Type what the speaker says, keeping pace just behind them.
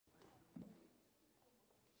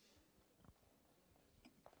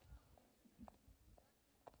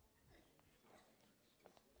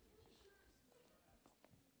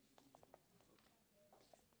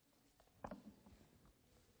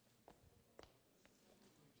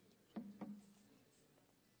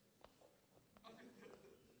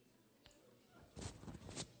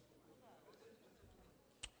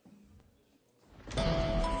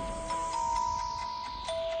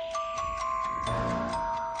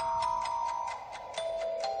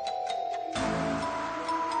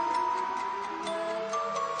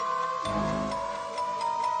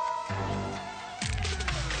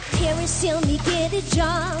Tell me, get a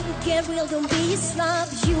job, get real, don't be a slob.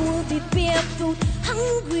 You will be barefoot,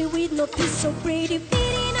 hungry with no peace, so pretty,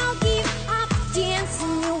 beating, I'll give up,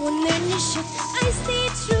 dancing, you won't learn your shit. I stay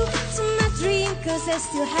true to my dream, cause I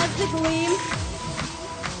still have the gleam.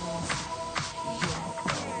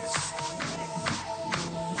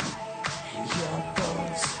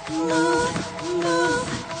 Move, move,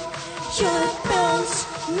 your bones,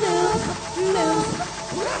 move, move.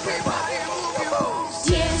 Everybody move your bones.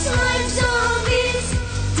 Dance like zombies,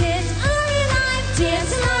 dance alive,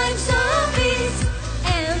 dance like zombies,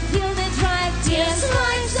 and feel the drive. Dance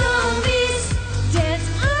like zombies, dance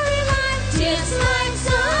alive, dance like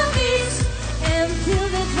zombies, and feel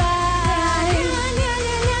the drive. La la la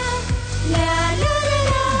la la la la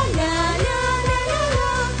la la la la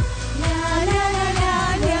la.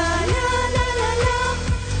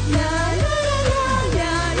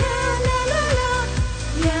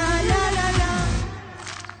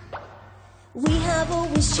 We have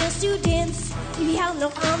always just to dance. We have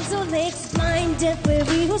no arms or legs, blinded where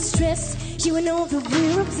we will stress. You will know that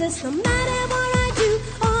we exist, no matter what I do,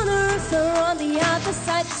 on earth or on the other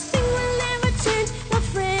side. This thing will never change, my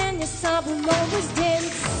friend. Yes, I will always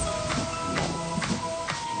dance.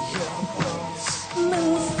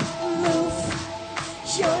 Move, move,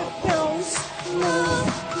 your bones, move,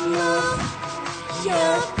 move,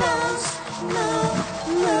 your bones.